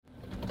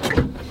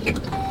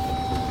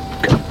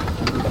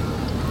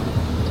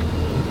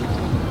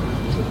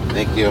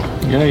Thank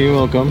you. Yeah, you're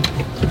welcome.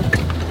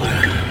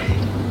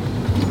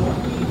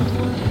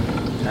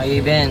 How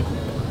you been?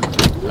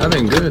 I've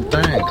been good,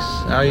 thanks.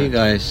 How are you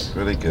guys?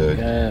 Really good.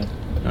 Good.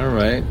 All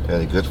right. Had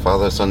a good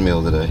father-son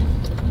meal today.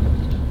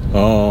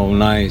 Oh,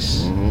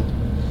 nice.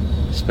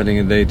 Spending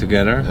a day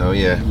together. Oh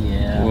yeah.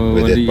 Yeah.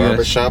 We did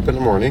barbershop in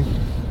the morning.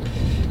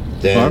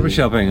 Then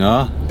Barbershopping,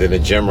 huh? Then the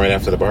gym right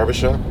after the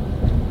barbershop.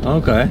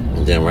 Okay.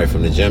 And then right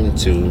from the gym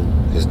to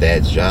his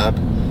dad's job,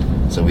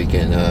 so we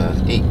can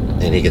eat.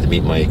 And he get to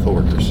meet my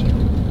coworkers.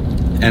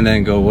 And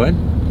then go what?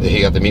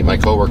 He got to meet my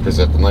coworkers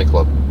at the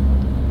nightclub.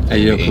 At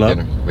your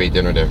club? We ate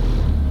dinner there.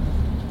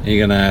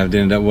 You're gonna have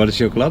dinner there. What is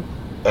your club?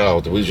 Oh,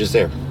 we was just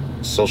there.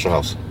 Social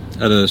house.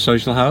 At a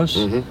social house?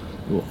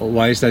 Mm-hmm.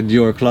 Why is that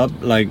your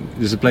club? Like,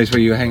 is it a place where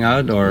you hang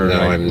out, or No,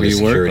 like, I'm where the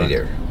you work? security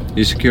there.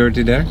 You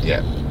security there?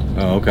 Yeah.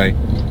 Oh, okay.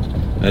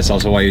 That's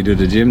also why you do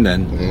the gym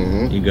then.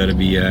 Mm-hmm. You gotta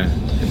be a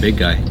big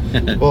guy.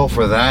 Well,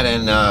 for that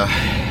and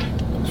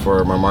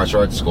for my martial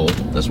arts school,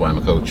 that's why I'm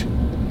a coach.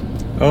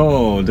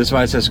 Oh, that's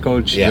why it says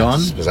Coach John?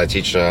 Yes, because I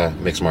teach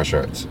mixed martial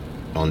arts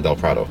on Del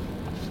Prado.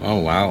 Oh,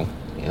 wow.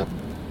 Yep.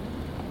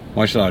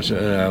 Martial arts,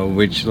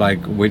 which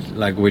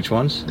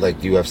ones?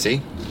 Like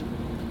UFC.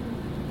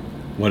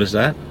 What is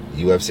that?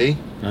 UFC.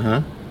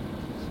 Uh-huh.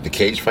 The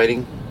cage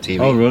fighting,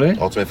 TV. Oh, really?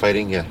 Ultimate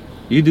fighting, yeah.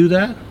 You do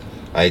that?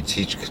 I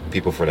teach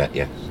people for that,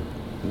 yeah.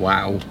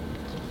 Wow.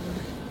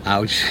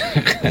 Ouch.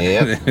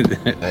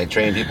 Yep. I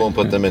train people and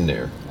put them in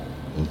there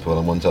and put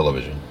them on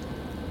television.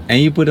 And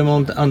you put them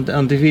on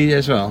TV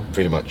as well?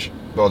 Pretty much.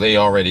 Well, they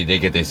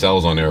get their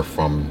cells on there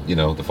from,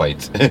 the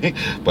fights.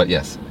 But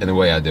yes, in a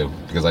way I do.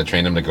 Because I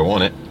train them to go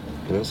on it.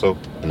 So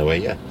in a way,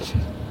 yeah.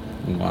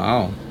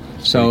 Wow.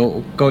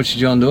 So, Coach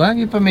John, do I have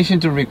your permission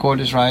to record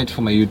this right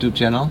for my YouTube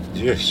channel?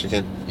 Yes, you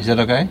can. Is that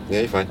okay? Yeah,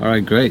 you're fine. All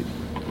right, great.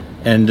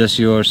 And does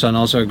your son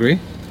also agree?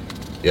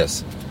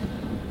 Yes.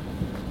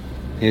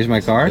 Here's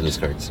my card. Business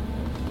cards.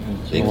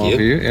 Thank One you.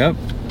 for you. Yep.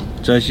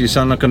 So is your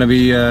son not going to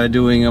be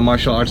doing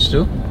martial arts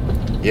too?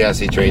 Yes,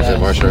 he trains in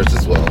martial arts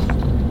as well.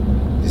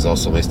 He's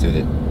also my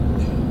student.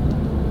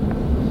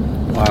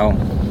 Wow.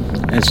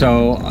 And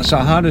so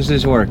how does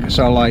this work?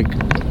 So like,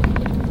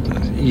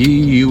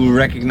 you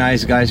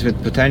recognize guys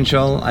with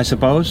potential, I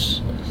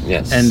suppose?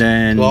 Yes. And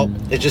then... Well,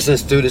 it's just in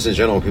students in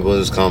general. People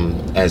just come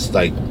as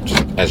you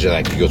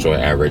go to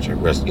an average,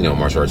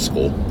 martial arts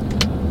school.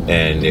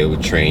 And they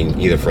would train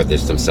either for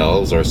this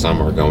themselves, or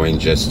some are going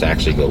just to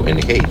actually go in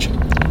the cage.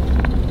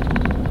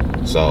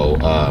 So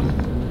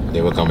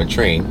they would come and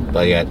train,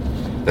 but yet,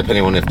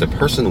 depending on if the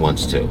person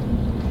wants to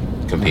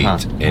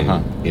compete,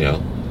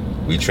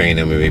 we train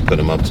them and we put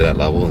them up to that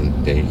level, and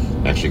they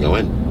actually go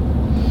in.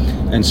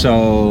 And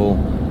so,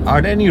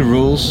 are there any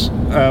rules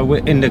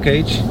in the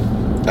cage?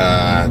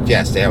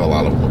 Yes, they have a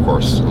lot of them, of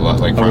course. A lot,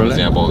 like, for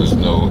example, there's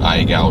no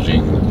eye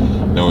gouging,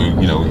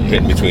 no,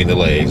 hitting between the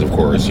legs, of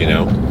course,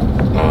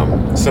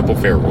 simple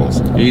fair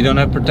rules. You don't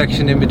have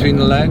protection in between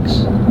the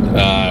legs?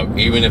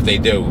 Even if they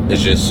do,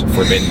 it's just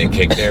forbidden to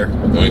kick there.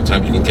 The only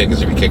time you can kick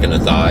is if you kick in the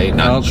thigh,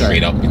 not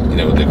straight up,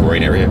 the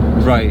groin area.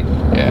 Right.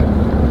 Yeah.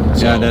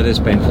 So, yeah, that is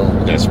painful.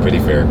 That's pretty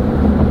fair.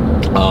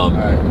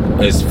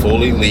 It's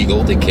fully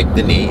legal to kick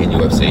the knee in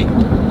UFC.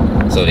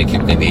 So they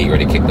kick the knee or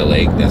they kick the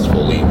leg. That's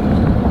fully,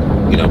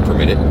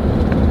 permitted.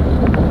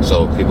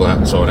 So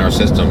in our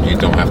system, you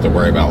don't have to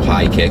worry about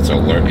high kicks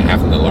or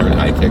having to learn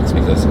high kicks,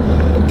 because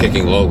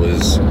kicking low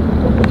is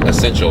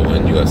essential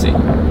in UFC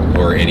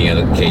or any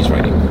other cage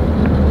fighting.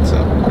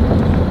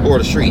 Or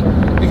the street,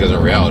 because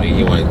in reality,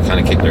 you want to kind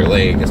of kick their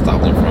leg and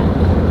stop them from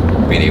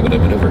being able to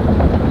maneuver.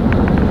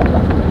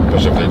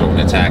 Especially if they don't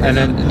attack. And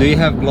then, do you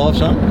have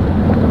gloves on?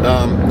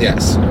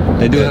 Yes.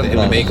 They do have the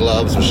gloves. MMA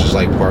gloves, which is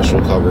like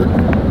partial covered,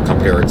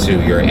 compared to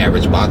your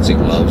average boxing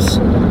gloves,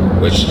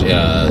 which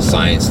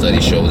science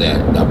studies show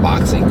that the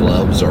boxing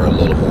gloves are a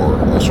lot more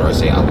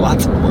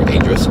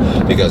dangerous,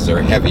 because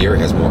they're heavier,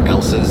 has more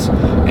ounces,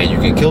 and you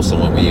can kill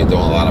someone when you're doing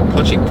a lot of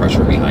punching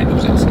pressure behind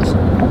those ounces.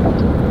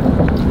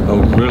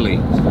 Oh, really?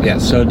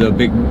 Yes. So the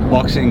big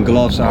boxing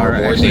gloves are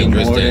more actually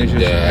dangerous more than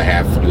dangerous? the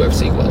half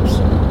UFC gloves.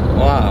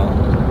 Wow.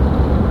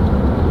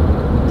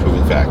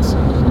 Proven facts.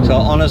 So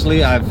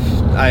honestly, I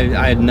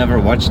had never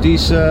watched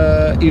these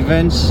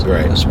events,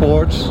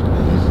 sports,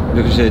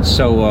 because it's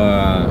so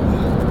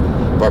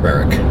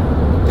barbaric.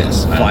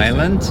 Yes.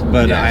 Violent,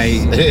 but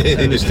yes.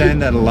 I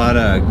understand that a lot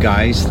of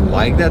guys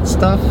like that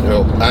stuff.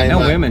 Well, and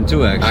women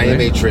too, actually. I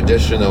am a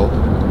traditional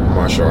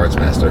martial arts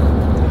master.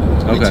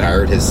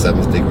 Retired his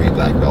 7th degree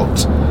black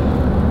belt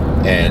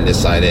and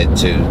decided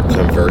to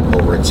convert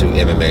over to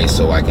MMA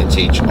so I can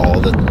teach all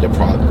the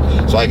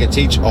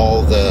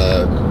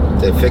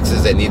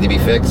fixes that need to be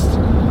fixed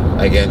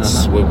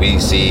against what we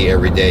see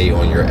every day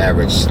on your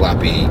average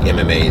sloppy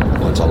MMA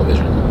on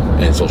television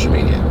and social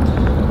media.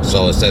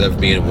 So instead of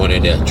being one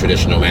of the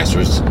traditional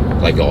masters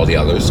like all the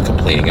others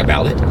complaining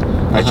about it,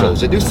 I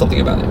chose to do something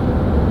about it.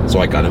 So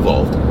I got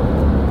involved,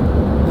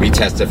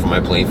 retested for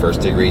my plain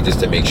first degree just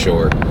to make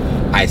sure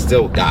I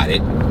still got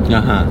it,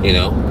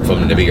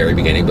 from the very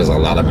beginning, because a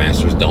lot of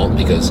masters don't,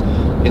 because,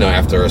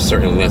 after a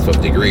certain length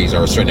of degrees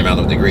or a certain amount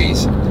of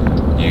degrees,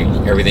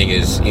 everything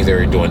is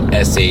either doing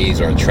essays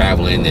or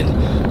traveling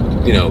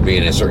and, you know,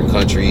 being in certain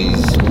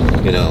countries,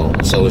 you know,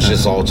 so it's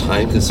just all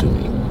time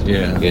consuming.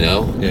 Yeah. You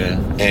know? Yeah.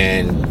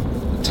 And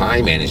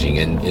time managing,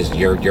 and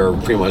you're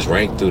pretty much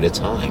ranked through the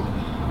time.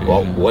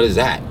 Well, what is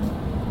that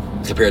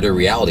compared to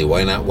reality?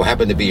 Why not? What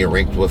happened to being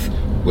ranked with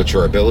what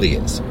your ability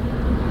is,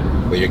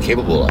 what you're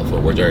capable of,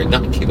 or what you're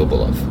not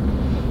capable of?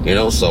 You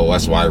know, so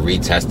that's why I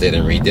retested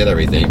and redid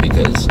everything,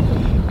 because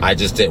I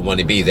just didn't want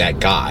to be that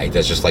guy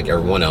that's just like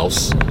everyone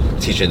else,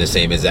 teaching the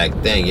same exact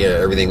thing. Yeah,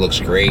 everything looks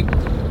great.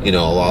 You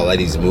know, a lot of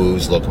these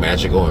moves look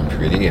magical and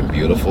pretty and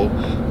beautiful,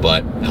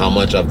 but how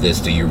much of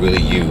this do you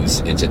really use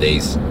in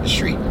today's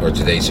street or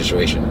today's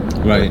situation?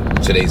 Right.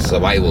 Today's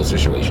survival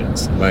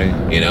situations. Right.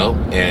 You know,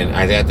 and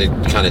I had to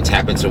kind of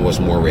tap into what's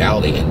more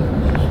reality.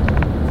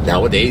 And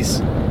nowadays,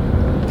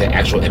 the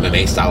actual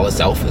MMA style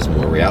itself is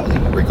more reality,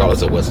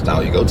 regardless of what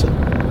style you go to.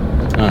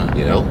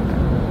 You know,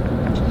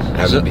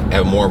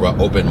 have more of an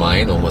open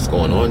mind on what's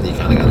going on. You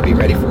kind of got to be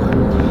ready for it.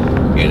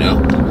 You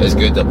know, it's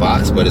good to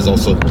box, but it's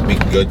also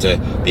good to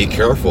be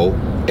careful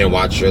and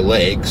watch your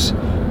legs,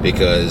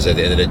 because at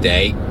the end of the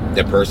day,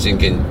 the person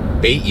can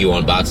bait you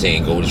on boxing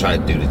and go to try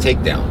to do the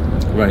takedown.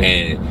 Right.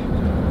 And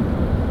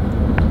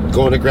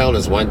going to ground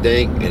is one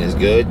thing and it's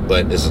good,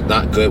 but it's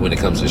not good when it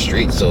comes to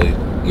street. So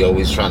you're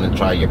always trying to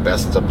try your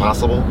best as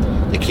possible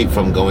to keep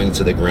from going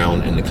to the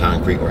ground in the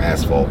concrete or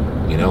asphalt,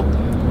 you know?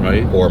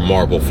 Right. Or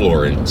marble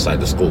floor inside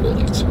the school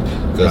buildings,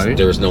 because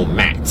there is no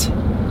mat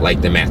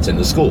like the mats in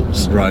the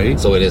schools. Right.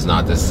 So it is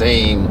not the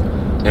same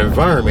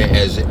environment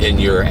as in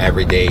your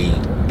everyday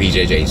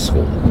BJJ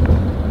school.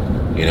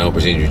 You know,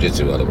 Brazilian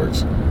Jiu-Jitsu, in other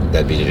words.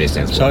 That BJJ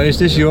stands for. So is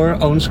this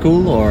your own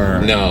school,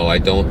 or? No, I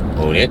don't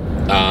own it.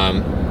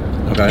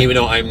 Okay. Even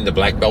though I'm the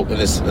black belt in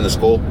the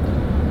school,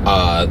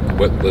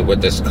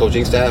 with this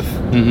coaching staff,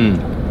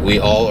 we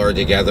all are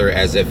together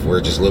as if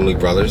we're just literally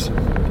brothers.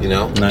 You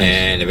know, nice.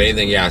 And if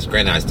anything,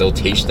 granted, I still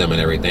teach them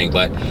and everything,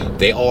 but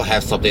they all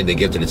have something to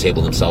give to the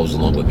table themselves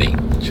along with me.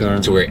 Sure.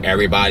 To where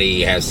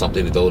everybody has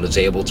something to throw to the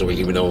table, to where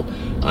even though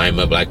I'm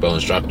a black belt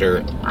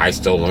instructor, I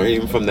still learn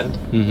even from them.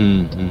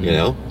 You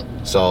know,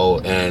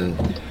 so, and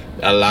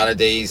a lot of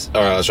days,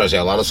 or should I say,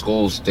 a lot of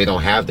schools, they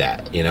don't have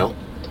that. You know.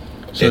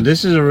 So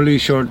this is a really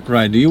short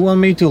ride. Do you want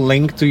me to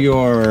link to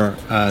your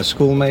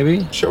school,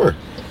 maybe? Sure.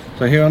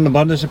 So here on the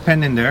bottom, there's a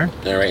pen in there.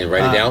 All right, and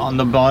write it down. On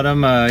the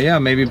bottom,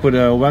 maybe put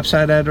a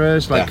website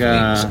address, like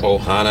it's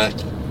Ohana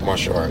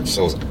Martial Arts.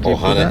 So it's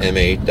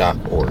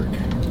ohanama.org.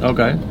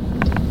 Okay.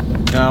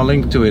 I'll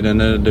link to it in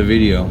the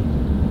video.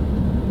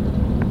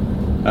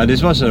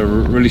 This was a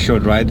really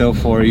short ride though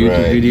for a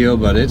YouTube video,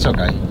 but it's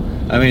okay.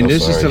 I mean,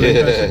 this is the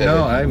link.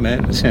 No, I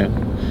meant.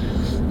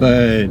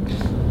 But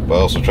I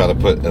also try to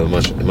put as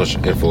much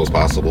info as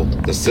possible.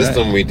 The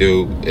system we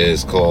do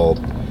is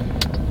called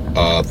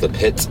the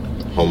Pit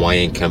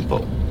Hawaiian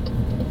Kempo.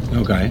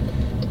 Okay.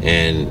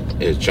 And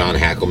it's John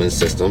Hackelman's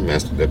system,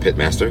 the pit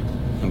master.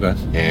 Okay.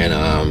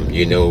 And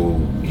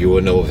you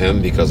will know of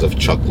him because of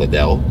Chuck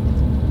Liddell,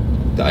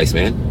 the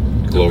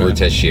Iceman, Glover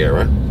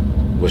Teixeira,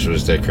 which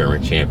was their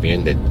current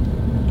champion that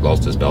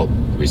lost his belt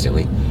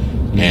recently,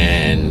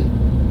 and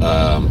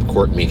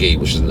Court McGee,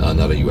 which is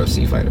another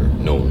UFC fighter,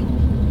 known.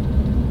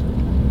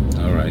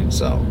 All right.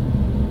 So,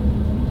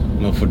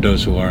 well, for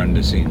those who are in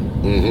the scene,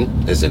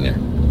 it's in there.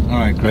 All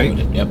right, great.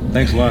 Yep.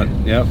 Thanks a lot.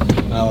 Yep.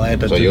 I'll add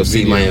that. So you'll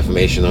see my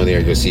information on there.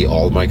 You'll see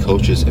all my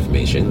coaches'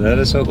 information. That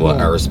is so cool. What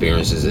our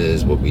experiences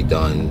is, what we've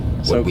done,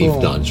 what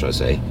we've done, should I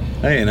say?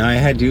 Hey, and I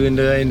had you in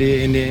the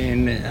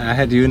I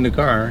had you in the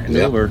car in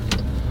Uber.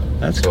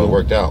 That's cool. So it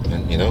worked out,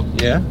 and you know.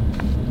 Yeah.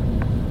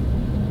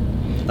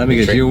 Let me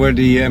guess. You where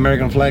the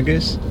American flag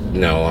is?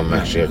 No, I'm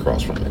actually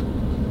across from it.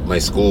 My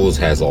schools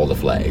has all the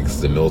flags,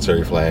 the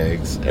military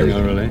flags,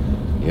 everything. Oh, really?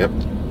 Yep.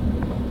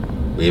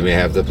 We even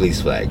have the police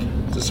flag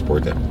to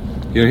support them.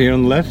 You're here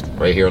on the left?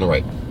 Right here on the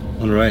right.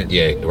 On the right?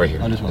 Yeah, right here.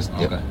 Oh, this one?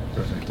 Yep. Okay,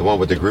 perfect. The one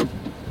with the group.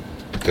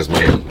 Because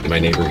my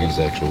neighbor, he's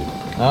actual.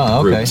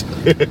 Oh, okay.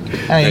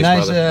 Hey,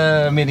 nice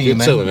meeting you,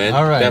 man. You too, man.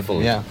 All right.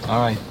 Definitely. Yeah,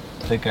 all right.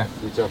 Take care.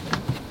 You too.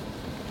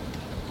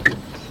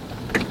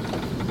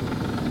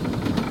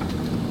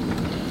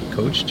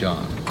 Coach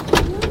John.